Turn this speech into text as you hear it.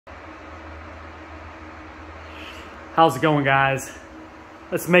How's it going, guys?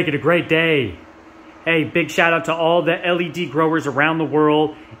 Let's make it a great day. Hey, big shout out to all the LED growers around the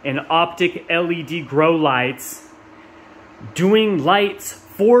world and Optic LED grow lights. Doing lights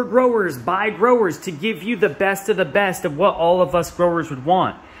for growers, by growers, to give you the best of what all of us growers would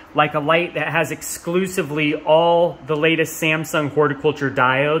want. Like a light that has exclusively all the latest Samsung horticulture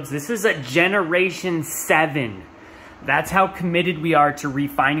diodes. This is a Generation 7. That's how committed we are to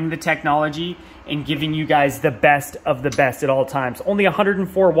refining the technology and giving you guys the best of the best at all times. Only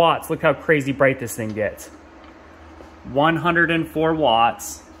 104 watts. Look how crazy bright this thing gets. 104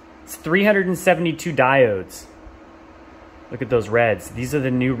 watts. It's 372 diodes. Look at those reds. These are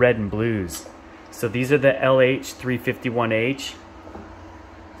the new red and blues. So these are the LH351H.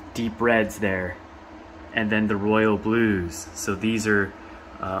 Deep reds there. And then the royal blues. So these are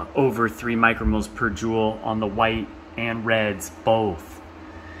over 3 micromoles per joule on the white and reds both.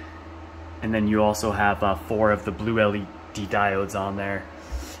 And then you also have 4 of the blue LED diodes on there.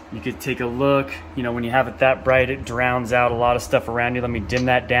 You could take a look. You know, when you have it that bright, it drowns out a lot of stuff around you. Let me dim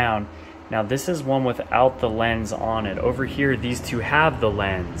that down. Now this is one without the lens on it. Over here, these two have the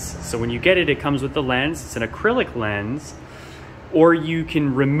lens. So when you get it, it comes with the lens. It's an acrylic lens. Or you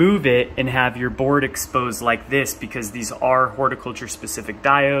can remove it and have your board exposed like this, because these are horticulture specific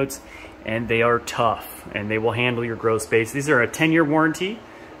diodes and they are tough and they will handle your grow space. These are a 10-year warranty.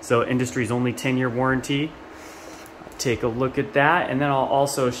 So industry's only 10-year warranty. Take a look at that. And then I'll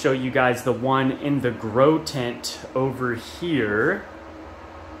also show you guys the one in the grow tent over here.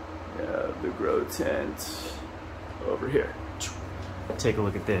 Yeah, the grow tent over here. Take a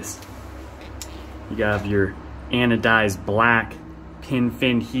look at this. You have your anodized black pin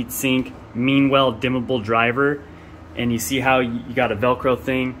fin heatsink, Meanwell dimmable driver. And you see how you got a Velcro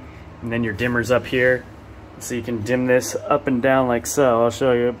thing, and then your dimmer's up here. So you can dim this up and down like so. I'll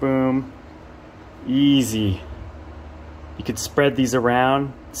show you. Boom. Easy. You could spread these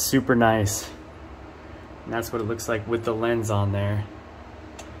around. Super nice. And that's what it looks like with the lens on there.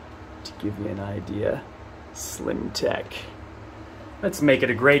 To give you an idea. SlimTech. Let's make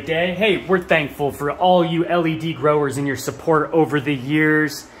it a great day. Hey, we're thankful for all you LED growers and your support over the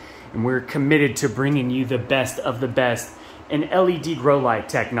years. And we're committed to bringing you the best of the best in LED grow light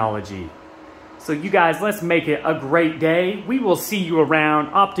technology. So you guys, let's make it a great day. We will see you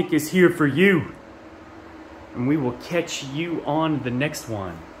around. Optic is here for you. And we will catch you on the next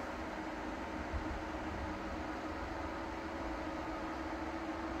one.